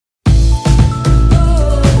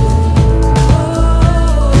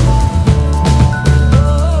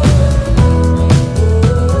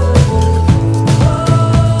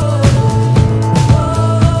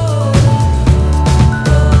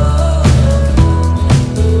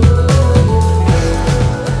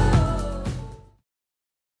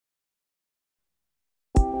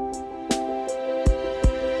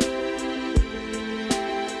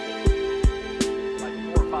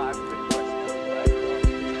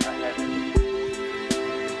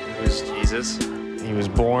Jesus. He was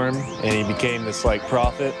born and he became this like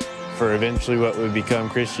prophet for eventually what would become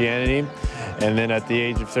Christianity. And then at the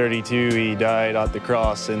age of 32, he died on the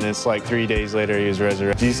cross, and it's like 3 days later he was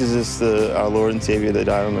resurrected. Jesus is our Lord and Savior that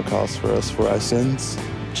died on the cross for us, for our sins.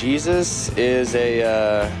 Jesus is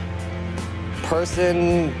a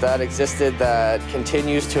person that existed that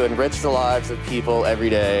continues to enrich the lives of people every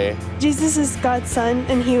day. Jesus is God's son,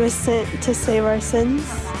 and he was sent to save our sins.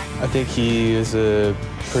 I think he is a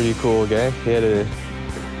pretty cool guy. He had a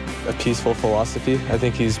peaceful philosophy. I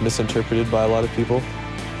think he's misinterpreted by a lot of people.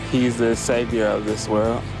 He's the savior of this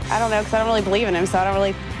world. I don't know, because I don't really believe in him, so I don't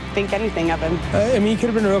really think anything of him. I mean, he could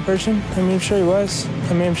have been a real person. I mean, I'm sure he was.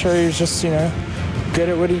 I mean, I'm sure he was just, you know, good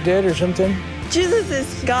at what he did or something. Jesus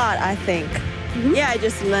is God, I think. Yeah, I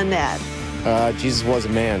just learned that. Jesus was a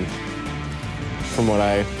man, from what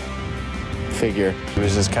I figure. He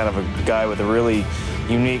was just kind of a guy with a really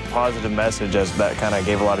unique, positive message that kind of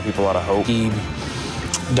gave a lot of people a lot of hope. He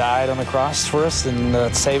died on the cross for us and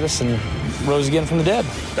to save us and rose again from the dead.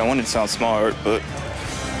 I wanted to sound smart, but...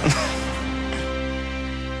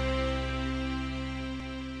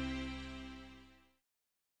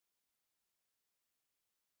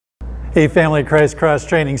 Hey Family Christ Cross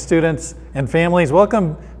Training students and families,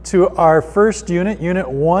 welcome to our first unit, Unit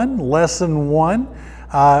 1, Lesson 1.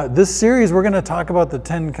 This series we're going to talk about the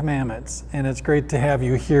 10 Commandments, and it's great to have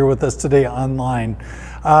you here with us today online.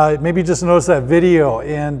 Maybe just notice that video,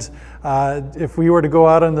 and if we were to go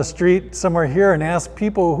out on the street somewhere here and ask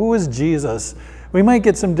people who is Jesus, we might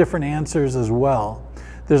get some different answers as well.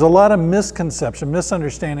 There's a lot of misconception,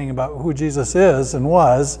 misunderstanding about who Jesus is and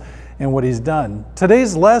was and what he's done.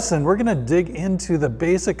 Today's lesson, we're going to dig into the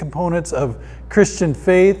basic components of Christian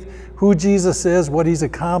faith, who Jesus is, what he's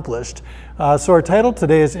accomplished. So our title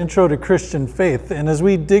today is Intro to Christian Faith. And as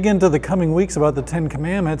we dig into the coming weeks about the 10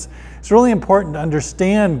 Commandments, it's really important to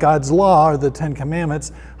understand God's law, or the 10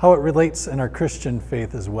 Commandments, how it relates in our Christian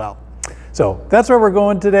faith as well. So that's where we're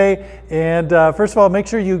going today. And first of all, make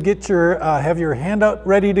sure you get have your handout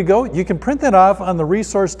ready to go. You can print that off on the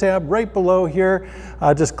resource tab right below here.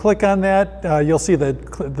 Just click on that. You'll see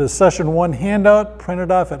the Session 1 handout. Print it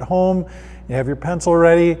off at home. You have your pencil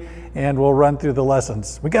ready, and we'll run through the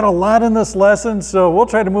lessons. We got a lot in this lesson, so we'll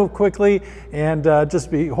try to move quickly and just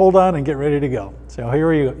hold on and get ready to go. So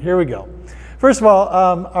here we go. First of all,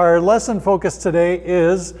 our lesson focus today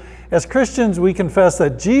is, as Christians, we confess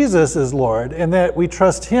that Jesus is Lord and that we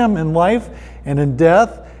trust him in life and in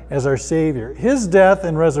death as our Savior. His death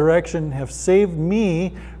and resurrection have saved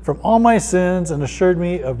me from all my sins and assured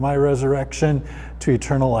me of my resurrection to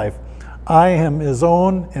eternal life. I am his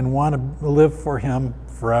own and want to live for him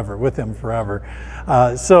forever, with him forever.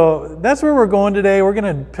 So that's where we're going today. We're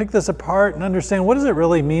going to pick this apart and understand, what does it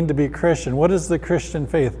really mean to be a Christian? What is the Christian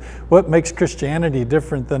faith? What makes Christianity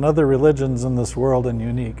different than other religions in this world and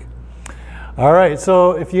unique? All right,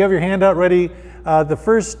 so if you have your handout ready, the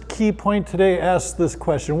first key point today asks this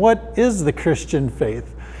question: what is the Christian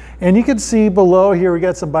faith? And you can see below here, we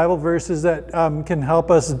got some Bible verses that can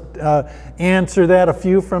help us answer that. A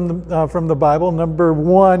few from the Bible. Number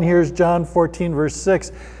 1, here's John 14, verse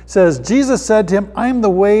 6. Says, Jesus said to him, I am the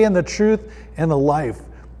way and the truth and the life.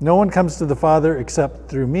 No one comes to the Father except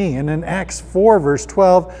through me. And in Acts 4, verse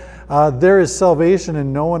 12, there is salvation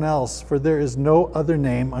in no one else, for there is no other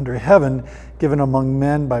name under heaven given among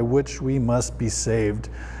men by which we must be saved.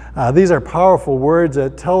 These are powerful words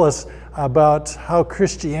that tell us about how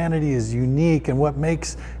Christianity is unique and what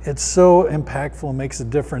makes it so impactful and makes a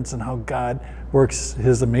difference in how God works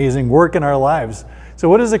his amazing work in our lives. So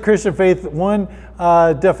what is a Christian faith? One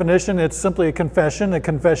definition, it's simply a confession. A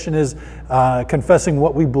confession is confessing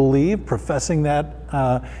what we believe, professing that.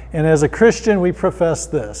 And as a Christian, we profess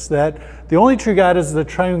this, that the only true God is the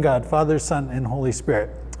triune God, Father, Son, and Holy Spirit.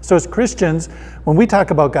 So as Christians, when we talk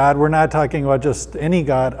about God, we're not talking about just any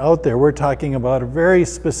God out there. We're talking about a very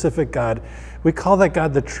specific God. We call that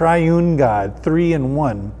God the triune God, 3 in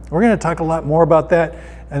 1. We're going to talk a lot more about that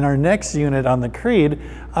in our next unit on the Creed.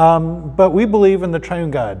 But we believe in the triune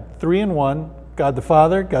God, 3 in 1, God the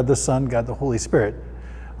Father, God the Son, God the Holy Spirit.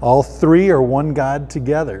 All three are one God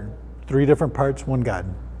together. 3 different parts, one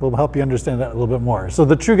God. We'll help you understand that a little bit more. So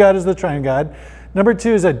the true God is the triune God. Number 2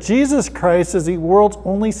 is that Jesus Christ is the world's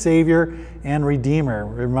only Savior and Redeemer.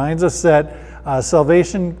 It reminds us that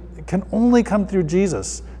salvation can only come through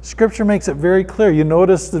Jesus. Scripture makes it very clear. You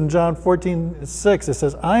noticed in John 14:6, it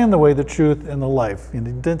says, I am the way, the truth, and the life. And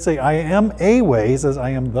he didn't say, I am a way. He says, I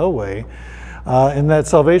am the way. And that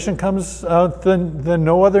salvation comes than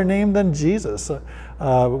no other name than Jesus,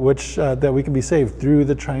 that we can be saved through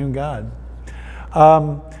the triune God.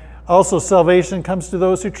 Also, salvation comes to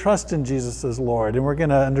those who trust in Jesus as Lord. And we're going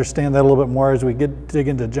to understand that a little bit more as we dig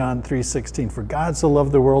into John 3:16. For God so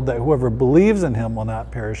loved the world that whoever believes in him will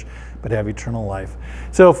not perish, but have eternal life.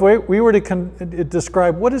 So if we were to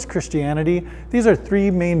describe what is Christianity, these are three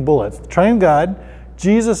main bullets. Triune God,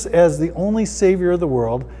 Jesus as the only Savior of the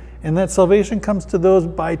world, and that salvation comes to those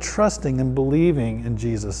by trusting and believing in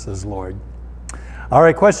Jesus as Lord. All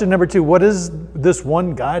right, question number 2. What has this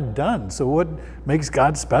one God done? So what makes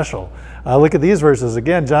God special? Look at these verses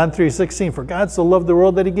again. John 3:16. For God so loved the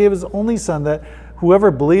world that he gave his only Son, that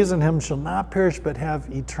whoever believes in him shall not perish but have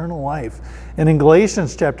eternal life. And in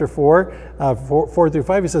Galatians chapter 4, 4 through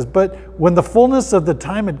 5, he says, but when the fullness of the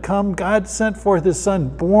time had come, God sent forth his Son,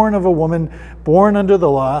 born of a woman, born under the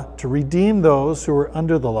law, to redeem those who were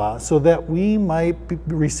under the law, so that we might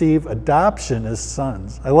receive adoption as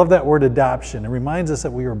sons. I love that word adoption. It reminds us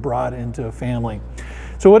that we were brought into a family.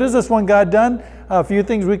 So what has this one God done? A few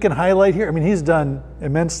things we can highlight here. I mean, he's done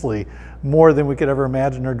immensely more than we could ever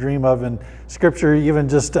imagine or dream of, and Scripture even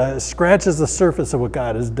just scratches the surface of what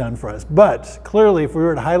God has done for us. But clearly, if we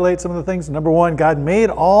were to highlight some of the things, number one, God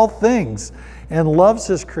made all things and loves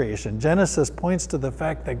his creation. Genesis points to the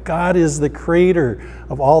fact that God is the creator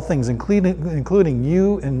of all things, including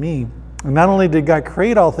you and me. And not only did God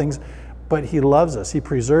create all things, but he loves us, he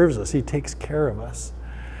preserves us, he takes care of us.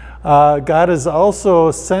 God has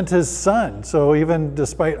also sent his Son. So even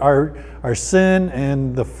despite our sin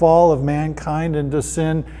and the fall of mankind into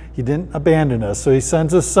sin, he didn't abandon us. So he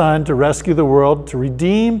sends his Son to rescue the world, to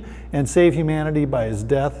redeem and save humanity by his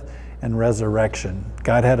death and resurrection.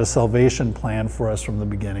 God had a salvation plan for us from the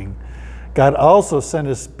beginning. God also sent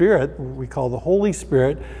his Spirit, we call the Holy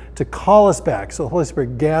Spirit, to call us back. So the Holy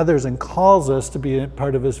Spirit gathers and calls us to be a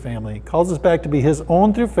part of his family. He calls us back to be his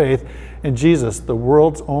own through faith in Jesus, the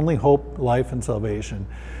world's only hope, life, and salvation.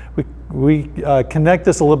 We connect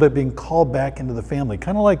this a little bit, being called back into the family,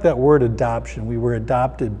 kind of like that word adoption. We were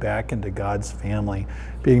adopted back into God's family.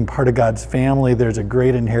 Being part of God's family, there's a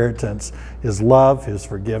great inheritance, his love, his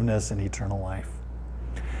forgiveness, and eternal life.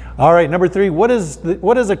 All right, number 3, what is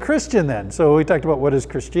a Christian then? So we talked about what is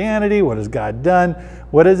Christianity, what has God done,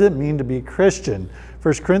 what does it mean to be a Christian?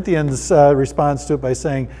 1 Corinthians responds to it by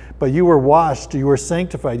saying, but you were washed, you were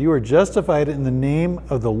sanctified, you were justified in the name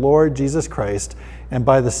of the Lord Jesus Christ and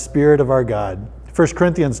by the Spirit of our God. 1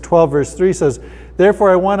 Corinthians 12 verse 3 says,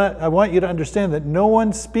 therefore I want you to understand that no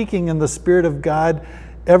one speaking in the Spirit of God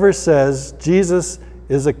ever says Jesus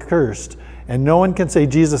is accursed. And no one can say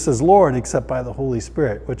Jesus is Lord except by the Holy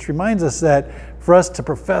Spirit, which reminds us that for us to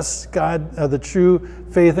profess God, the true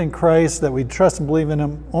faith in Christ, that we trust and believe in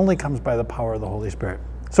him, only comes by the power of the Holy Spirit.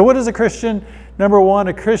 So what is a Christian? Number 1,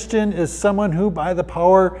 a Christian is someone who, by the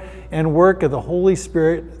power and work of the Holy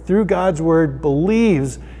Spirit, through God's word,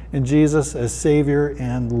 believes in Jesus as Savior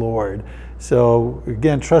and Lord. So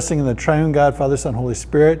again, trusting in the triune God, Father, Son, Holy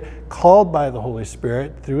Spirit, called by the Holy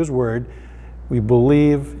Spirit through his word, we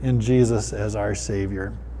believe in Jesus as our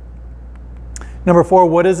Savior. Number 4,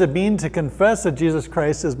 what does it mean to confess that Jesus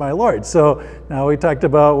Christ is my Lord? So now we talked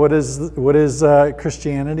about what is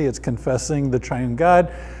Christianity. It's confessing the triune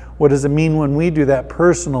God. What does it mean when we do that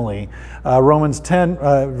personally? Romans 10,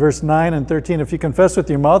 verse 9 and 13, if you confess with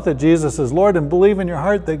your mouth that Jesus is Lord and believe in your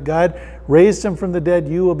heart that God raised him from the dead,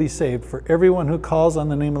 you will be saved. For everyone who calls on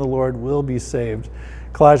the name of the Lord will be saved.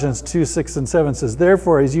 Colossians 2, 6 and 7 says,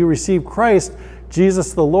 therefore, as you receive Christ,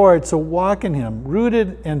 Jesus the Lord, so walk in him,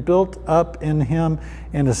 rooted and built up in him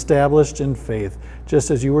and established in faith,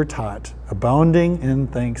 just as you were taught, abounding in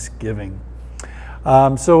thanksgiving.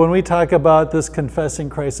 So when we talk about this confessing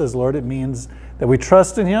Christ as Lord, it means that we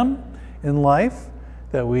trust in him in life,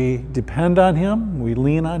 that we depend on him, we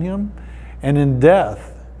lean on him, and in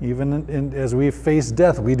death, even as we face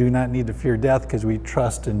death, we do not need to fear death because we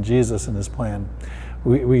trust in Jesus and his plan.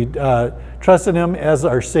 We trust in him as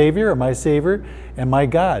our Savior, or my Savior, and my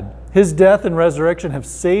God. His death and resurrection have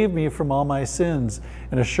saved me from all my sins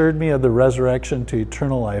and assured me of the resurrection to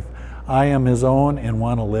eternal life. I am his own and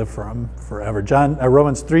want to live for him forever.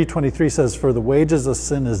 Romans 3:23 says, for the wages of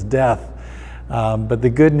sin is death. But the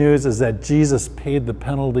good news is that Jesus paid the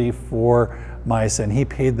penalty for my sin. He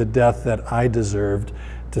paid the death that I deserved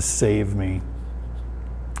to save me.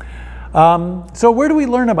 So where do we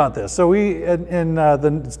learn about this? So we, in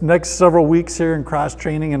the next several weeks here in cross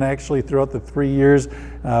training, and actually throughout the 3 years,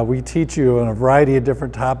 we teach you on a variety of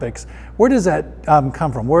different topics. Where does that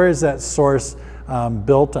come from? Where is that source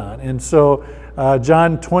built on? And so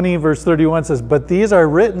John 20 verse 31 says, but these are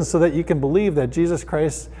written so that you can believe that Jesus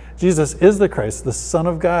is the Christ, the Son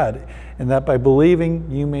of God, and that by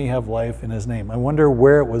believing you may have life in his name. I wonder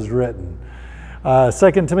where it was written.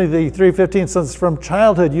 2 Timothy 3:15 says, from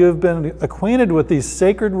childhood you have been acquainted with these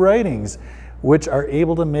sacred writings, which are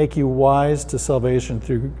able to make you wise to salvation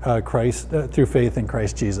through through faith in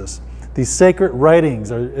Christ Jesus. These sacred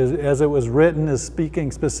writings, as it was written, is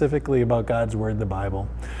speaking specifically about God's Word, the Bible.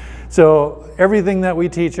 So everything that we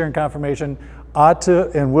teach here in confirmation ought to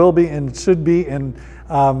and will be and should be and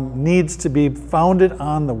needs to be founded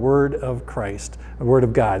on the Word of Christ, the Word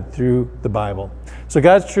of God through the Bible. So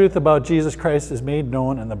God's truth about Jesus Christ is made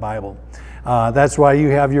known in the Bible. That's why you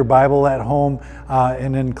have your Bible at home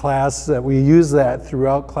and in class, that we use that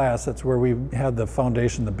throughout class. That's where we have the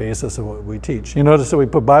foundation, the basis of what we teach. You notice that we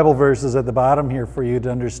put Bible verses at the bottom here for you to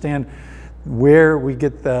understand where we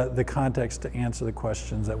get the context to answer the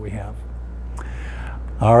questions that we have.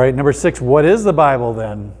 All right, number 6, what is the Bible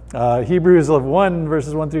then? Hebrews 1,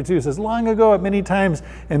 verses 1 through 2 says, long ago at many times,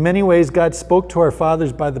 in many ways, God spoke to our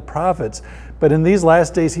fathers by the prophets, but in these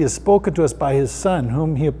last days he has spoken to us by his Son,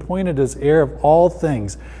 whom he appointed as heir of all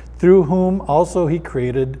things, through whom also he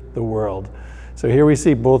created the world. So here we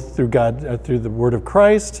see both through God, through the Word of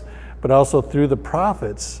Christ, but also through the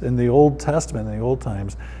prophets in the Old Testament, in the old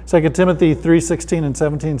times. 2 Timothy 3:16 and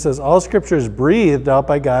 17 says, all Scripture is breathed out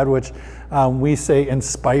by God, which we say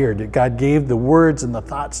inspired. God gave the words and the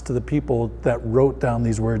thoughts to the people that wrote down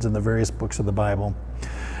these words in the various books of the Bible.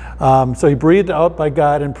 So he breathed out by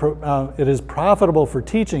God, and it is profitable for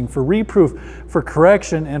teaching, for reproof, for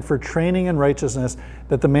correction, and for training in righteousness,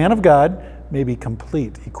 that the man of God may be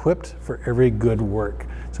complete, equipped for every good work.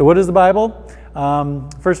 So what is the Bible?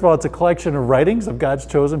 First of all, it's a collection of writings of God's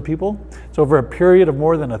chosen people. It's over a period of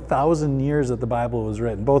more than 1,000 years that the Bible was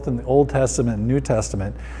written, both in the Old Testament and New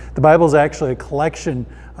Testament. The Bible is actually a collection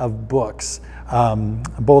of books.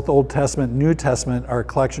 Both Old Testament and New Testament are a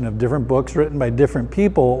collection of different books written by different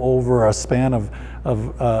people over a span of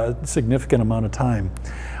a significant amount of time.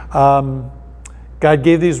 God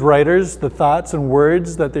gave these writers the thoughts and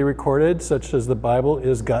words that they recorded, such as the Bible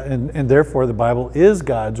is God, and therefore the Bible is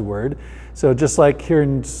God's Word. So just like here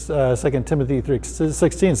in 2 Timothy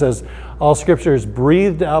 3:16 says, all Scripture is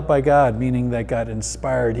breathed out by God, meaning that God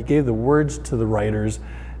inspired. He gave the words to the writers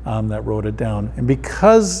that wrote it down. And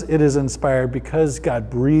because it is inspired, because God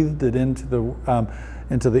breathed it into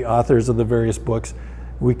the authors of the various books,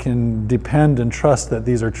 we can depend and trust that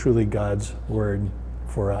these are truly God's Word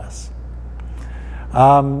for us.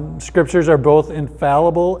 Scriptures are both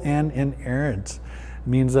infallible and inerrant. It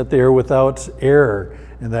means that they are without error,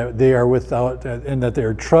 and that they are and that they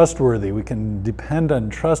are trustworthy. We can depend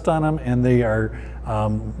and trust on them, and they are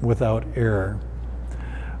without error.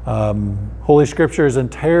 Holy Scripture is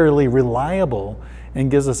entirely reliable and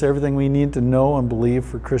gives us everything we need to know and believe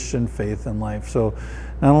for Christian faith and life. So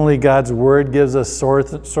not only God's Word gives us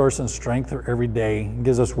source and strength for every day, it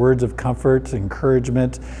gives us words of comfort,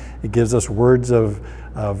 encouragement, it gives us words of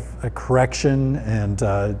a correction and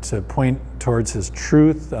to point towards His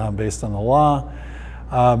truth based on the law.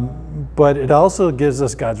 But it also gives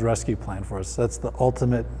us God's rescue plan for us. That's the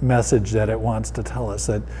ultimate message that it wants to tell us,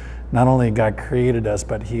 that not only God created us,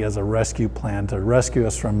 but He has a rescue plan to rescue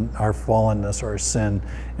us from our fallenness, our sin,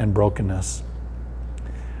 and brokenness.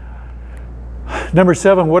 Number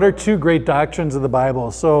 7, what are 2 great doctrines of the Bible?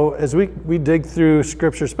 So as we dig through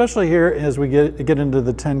Scripture, especially here as we get into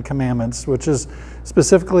the 10 Commandments, which is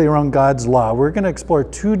specifically around God's law, we're going to explore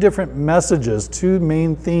 2 different messages, 2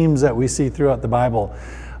 main themes that we see throughout the Bible.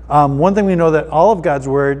 One thing we know that all of God's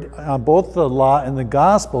Word, both the law and the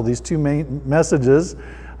gospel, these 2 main messages,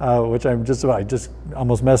 which I just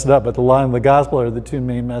almost messed it up, but the law and the gospel are the 2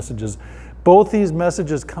 main messages. Both these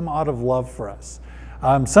messages come out of love for us.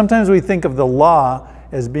 Sometimes we think of the law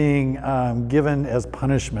as being given as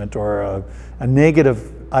punishment or a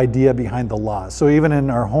negative idea behind the law. So even in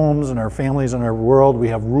our homes and our families and our world, we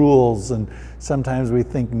have rules, and sometimes we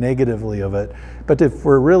think negatively of it. But if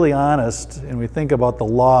we're really honest and we think about the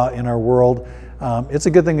law in our world, it's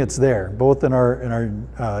a good thing it's there, both in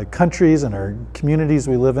our countries and our communities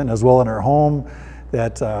we live in, as well in our home,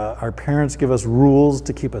 that our parents give us rules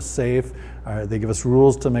to keep us safe. They give us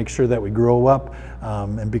rules to make sure that we grow up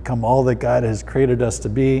and become all that God has created us to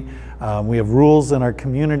be. We have rules in our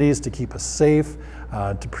communities to keep us safe,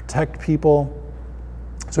 to protect people.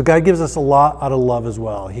 So God gives us a lot out of love as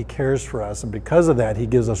well. He cares for us, and because of that, He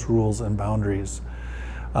gives us rules and boundaries.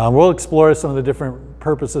 We'll explore some of the different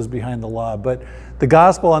purposes behind the law, but the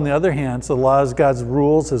gospel, on the other hand, so the law is God's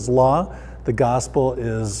rules, His law. The gospel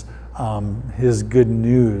is His good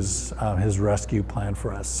news, His rescue plan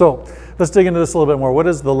for us. So let's dig into this a little bit more. What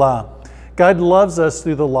is the law? God loves us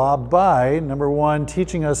through the law by, number 1,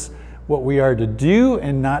 teaching us what we are to do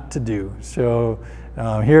and not to do. So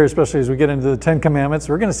Here, especially as we get into the 10 Commandments,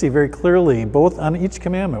 we're going to see very clearly, both on each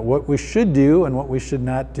commandment, what we should do and what we should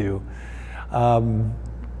not do.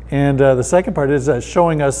 The second part is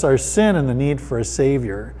showing us our sin and the need for a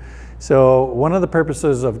Savior. So one of the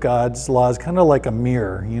purposes of God's law is kind of like a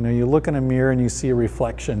mirror. You know, you look in a mirror and you see a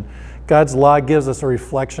reflection. God's law gives us a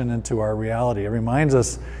reflection into our reality. It reminds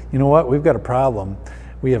us, you know what, we've got a problem.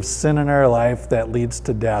 We have sin in our life that leads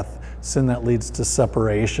to death, sin that leads to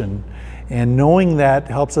separation. And knowing that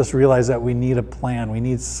helps us realize that we need a plan. We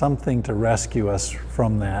need something to rescue us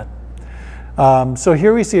from that. So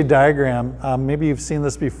here we see a diagram. Maybe you've seen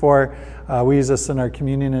this before. We use this in our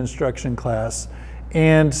communion instruction class.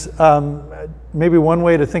 And maybe one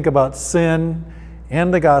way to think about sin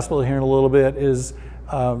and the gospel here in a little bit is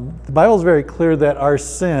the Bible is very clear that our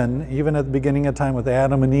sin, even at the beginning of time with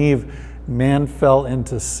Adam and Eve, man fell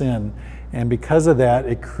into sin. And because of that,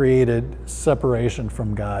 it created separation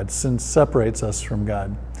from God. Sin separates us from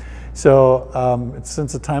God. So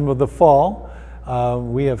since the time of the fall,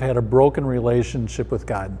 we have had a broken relationship with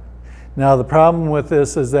God. Now the problem with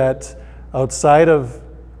this is that outside of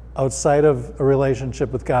a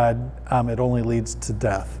relationship with God, it only leads to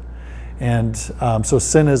death. And so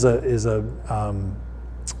sin is a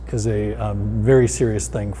very serious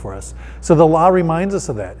thing for us. So the law reminds us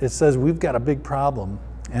of that. It says we've got a big problem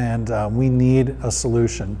and we need a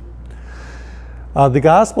solution. The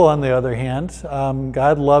gospel, on the other hand,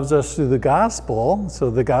 God loves us through the gospel. So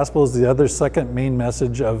the gospel is the other second main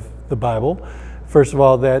message of the Bible. First of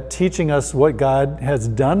all, that teaching us what God has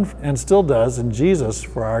done and still does in Jesus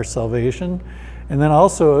for our salvation. And then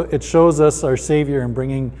also it shows us our Savior in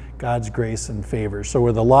bringing God's grace and favor. So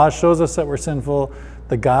where the law shows us that we're sinful,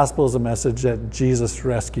 the gospel is a message that Jesus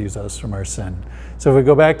rescues us from our sin. So if we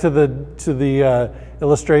go back to the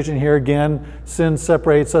illustration here again, sin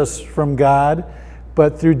separates us from God,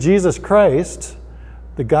 but through Jesus Christ,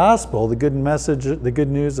 the gospel, the good message, the good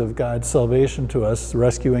news of God's salvation to us,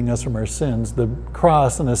 rescuing us from our sins, the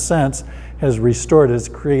cross, in a sense, has restored, has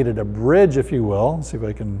created a bridge, if you will. Let's see if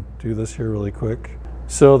I can do this here really quick.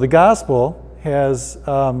 So the gospel has,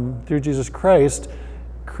 through Jesus Christ,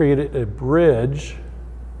 created a bridge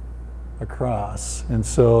across. And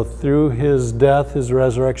so through his death, his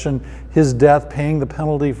resurrection, his death paying the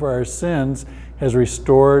penalty for our sins, has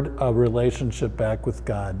restored a relationship back with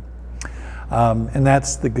God. And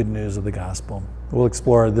that's the good news of the gospel. We'll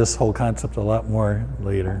explore this whole concept a lot more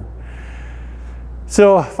later.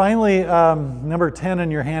 So finally, number 10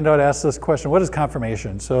 in your handout asks this question: what is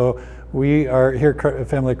confirmation? So we are here at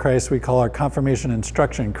Family of Christ, we call our confirmation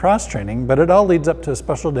instruction cross-training, but it all leads up to a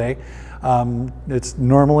special day. It's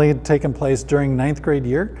normally taking place during 9th grade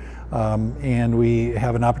year, and we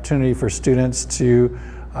have an opportunity for students to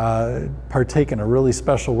partake in a really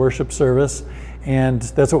special worship service. And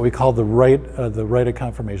that's what we call the rite of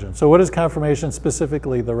confirmation. So what is confirmation,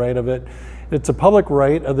 specifically the rite of it? It's a public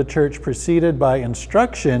rite of the church preceded by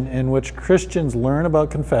instruction in which Christians learn about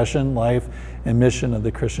confession, life, and mission of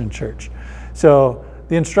the Christian church. So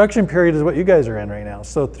the instruction period is what you guys are in right now.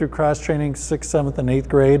 So through cross-training, 6th, 7th, and 8th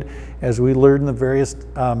grade, as we learn the various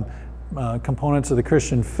components of the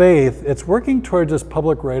Christian faith, it's working towards this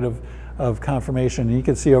public rite of confirmation. And you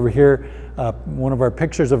can see over here one of our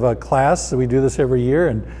pictures of a class. So we do this every year,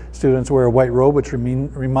 and students wear a white robe, which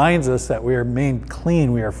reminds us that we are made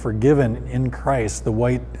clean, we are forgiven in Christ. The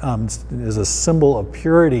white is a symbol of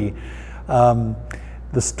purity.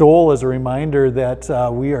 The stole is a reminder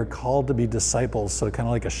that we are called to be disciples, so kind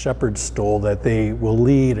of like a shepherd's stole, that they will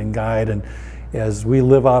lead and guide. And as we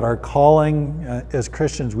live out our calling as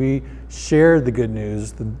Christians, we share the good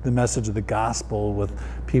news, the message of the gospel with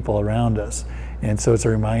people around us. And so it's a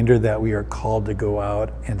reminder that we are called to go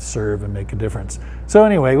out and serve and make a difference. So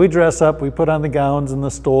anyway, we dress up, we put on the gowns and the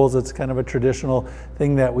stoles. It's kind of a traditional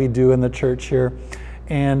thing that we do in the church here.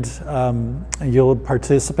 And you'll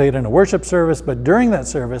participate in a worship service, but during that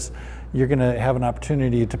service, you're going to have an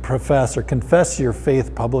opportunity to profess or confess your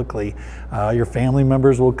faith publicly. Your family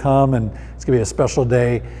members will come, and it's going to be a special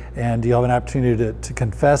day, and you'll have an opportunity to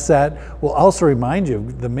confess that. We'll also remind you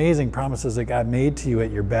of the amazing promises that God made to you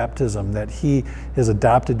at your baptism, that He has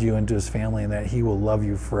adopted you into His family and that He will love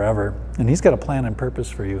you forever. And He's got a plan and purpose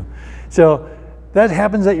for you. So that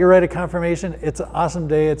happens at your rite of confirmation. It's an awesome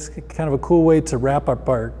day. It's kind of a cool way to wrap up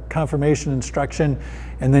our confirmation instruction,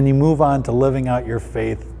 and then you move on to living out your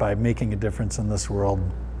faith by making a difference in this world.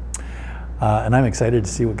 And I'm excited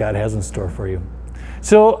to see what God has in store for you.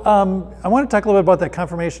 So I want to talk a little bit about that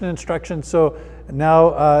confirmation instruction. So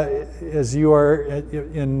now as you are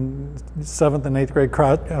in 7th and 8th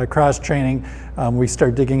grade cross training, we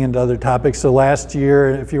start digging into other topics. So last year,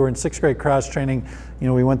 if you were in 6th grade cross training,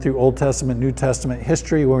 we went through Old Testament, New Testament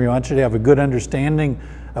history, where we want you to have a good understanding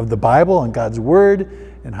of the Bible and God's Word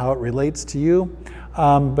and how it relates to you.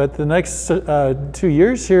 But the next 2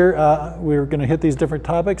 years here, we're going to hit these different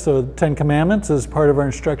topics. So 10 Commandments is part of our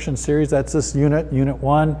instruction series. That's this unit, Unit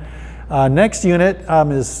 1. Next unit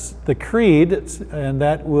is the Creed, and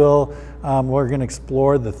that will, we're going to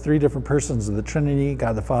explore the 3 different persons of the Trinity,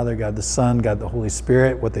 God the Father, God the Son, God the Holy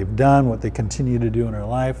Spirit, what they've done, what they continue to do in our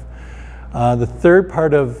life. The third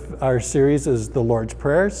part of our series is the Lord's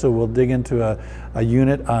Prayer. So we'll dig into a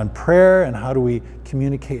unit on prayer and how do we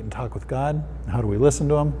communicate and talk with God, how do we listen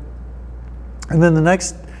to Him. And then the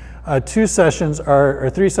next 3 sessions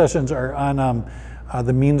are on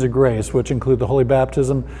the means of grace, which include the Holy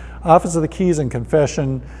Baptism, Office of the Keys, and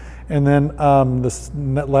Confession. And then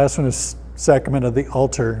the last one is Sacrament of the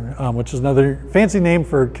Altar, which is another fancy name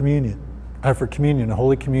for communion,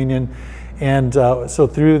 Holy Communion. And so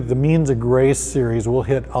through the Means of Grace series, we'll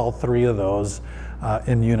hit all 3 of those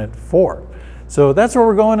in Unit 4. So that's where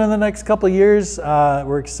we're going in the next couple of years.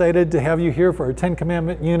 We're excited to have you here for our 10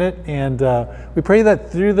 Commandment unit. And we pray that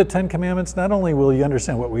through the 10 Commandments, not only will you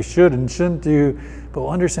understand what we should and shouldn't do, but we'll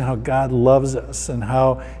understand how God loves us and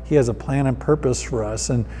how He has a plan and purpose for us.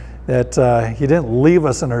 And that He didn't leave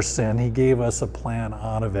us in our sin. He gave us a plan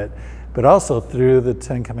out of it. But also through the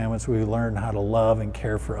 10 Commandments, we learn how to love and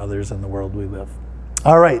care for others in the world we live.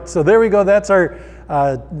 All right, so there we go. That's our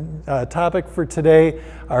topic for today,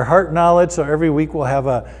 our heart knowledge. So every week we'll have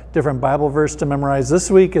a different Bible verse to memorize.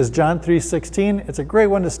 This week is John 3:16. It's a great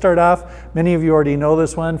one to start off. Many of you already know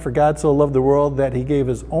this one. For God so loved the world that He gave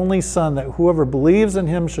His only Son, that whoever believes in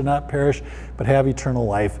Him should not perish, but have eternal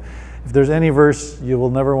life. If there's any verse you will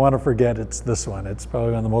never want to forget, it's this one. It's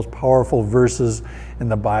probably one of the most powerful verses in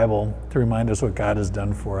the Bible to remind us what God has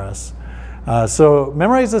done for us. So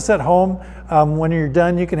memorize this at home. When you're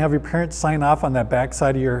done, you can have your parents sign off on that back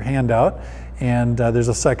side of your handout, and there's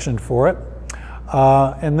a section for it.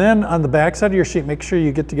 And then on the back side of your sheet, make sure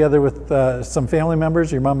you get together with some family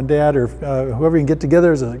members, your mom and dad, or whoever you can get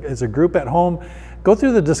together as a group at home. Go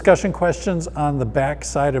through the discussion questions on the back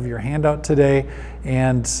side of your handout today,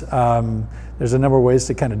 and there's a number of ways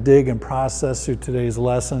to kind of dig and process through today's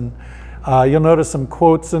lesson. You'll notice some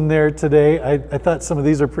quotes in there today. I thought some of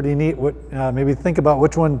these are pretty neat. Maybe think about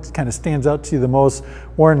which one kind of stands out to you the most.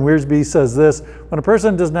 Warren Wiersbe says this: when a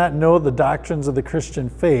person does not know the doctrines of the Christian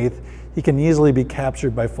faith, he can easily be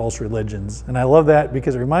captured by false religions. And I love that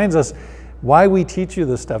because it reminds us why we teach you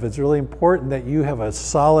this stuff. It's really important that you have a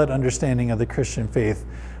solid understanding of the Christian faith.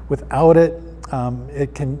 Without it,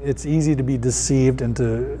 it's easy to be deceived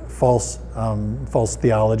into false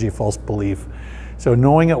theology, false belief. So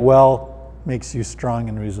knowing it well makes you strong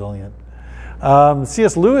and resilient.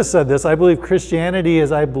 C.S. Lewis said this: I believe Christianity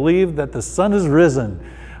is I believe that the sun is risen,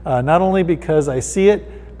 not only because I see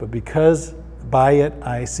it, but because by it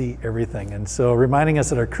I see everything. And so reminding us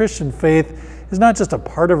that our Christian faith is not just a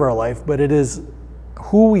part of our life, but it is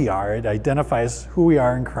who we are. It identifies who we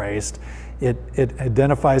are in Christ. It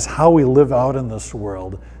identifies how we live out in this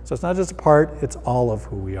world. So it's not just a part, it's all of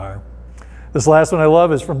who we are. This last one I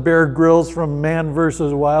love is from Bear Grylls from Man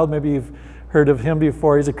vs. Wild. Maybe you've heard of him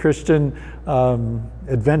before. He's a Christian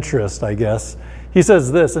adventurist, I guess. He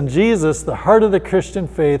says this: in Jesus, the heart of the Christian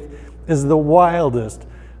faith is the wildest,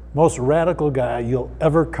 most radical guy you'll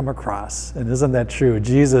ever come across. And isn't that true?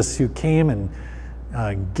 Jesus, who came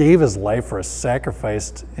and gave His life for us,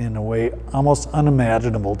 sacrificed in a way almost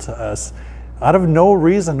unimaginable to us, out of no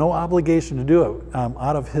reason, no obligation to do it.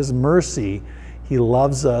 Out of His mercy, He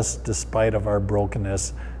loves us despite of our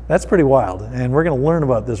brokenness. That's pretty wild. And we're going to learn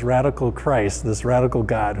about this radical Christ, this radical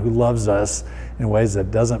God who loves us in ways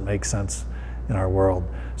that doesn't make sense in our world.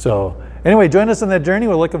 So anyway, join us on that journey.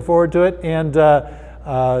 We're looking forward to it. And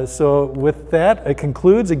so with that, it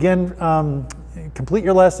concludes. Again, complete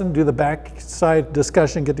your lesson, do the backside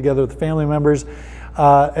discussion, get together with family members,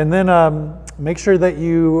 and then make sure that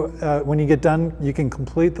you, when you get done, you can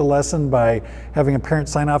complete the lesson by having a parent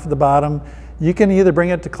sign off at the bottom. You can either bring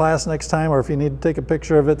it to class next time, or if you need to take a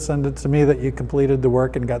picture of it, send it to me that you completed the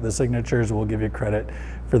work and got the signatures. We'll give you credit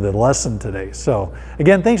for the lesson today. So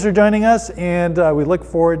again, thanks for joining us, and we look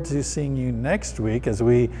forward to seeing you next week as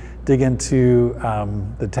we dig into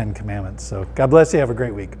the 10 Commandments. So God bless you. Have a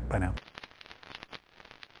great week. Bye now.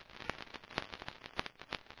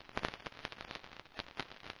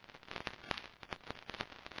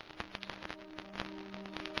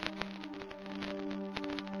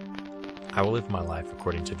 I will live my life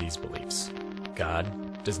according to these beliefs.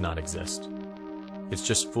 God does not exist. It's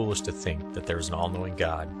just foolish to think that there is an all-knowing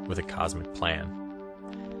God with a cosmic plan.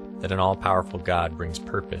 That an all-powerful God brings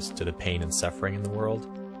purpose to the pain and suffering in the world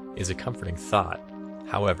is a comforting thought.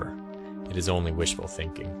 However, it is only wishful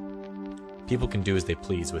thinking. People can do as they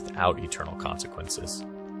please without eternal consequences.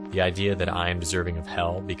 The idea that I am deserving of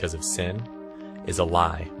hell because of sin is a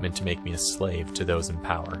lie meant to make me a slave to those in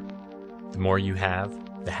power. The more you have,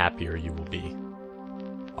 the happier you will be.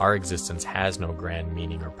 Our existence has no grand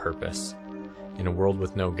meaning or purpose. In a world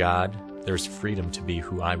with no God, there is freedom to be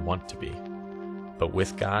who I want to be. But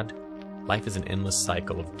with God, life is an endless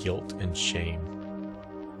cycle of guilt and shame.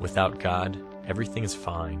 Without God, everything is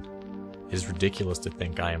fine. It is ridiculous to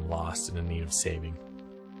think I am lost and in need of saving.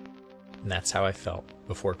 And that's how I felt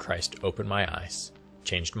before Christ opened my eyes,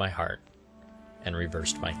 changed my heart, and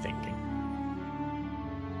reversed my thinking.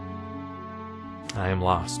 I am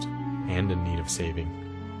lost and in need of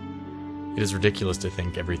saving. It is ridiculous to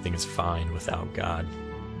think everything is fine without God.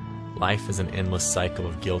 Life is an endless cycle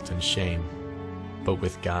of guilt and shame. But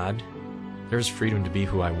with God, there is freedom to be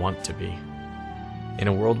who I want to be. In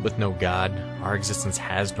a world with no God, our existence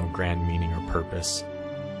has no grand meaning or purpose.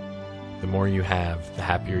 The more you have, the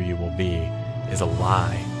happier you will be is a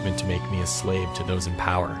lie meant to make me a slave to those in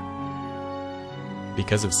power.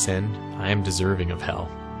 Because of sin, I am deserving of hell.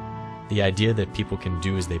 The idea that people can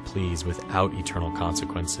do as they please without eternal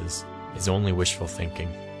consequences is only wishful thinking.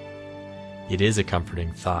 It is a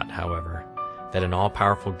comforting thought, however, that an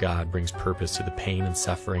all-powerful God brings purpose to the pain and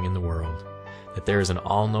suffering in the world, that there is an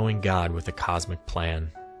all-knowing God with a cosmic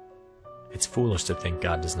plan. It's foolish to think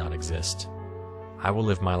God does not exist. I will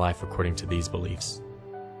live my life according to these beliefs.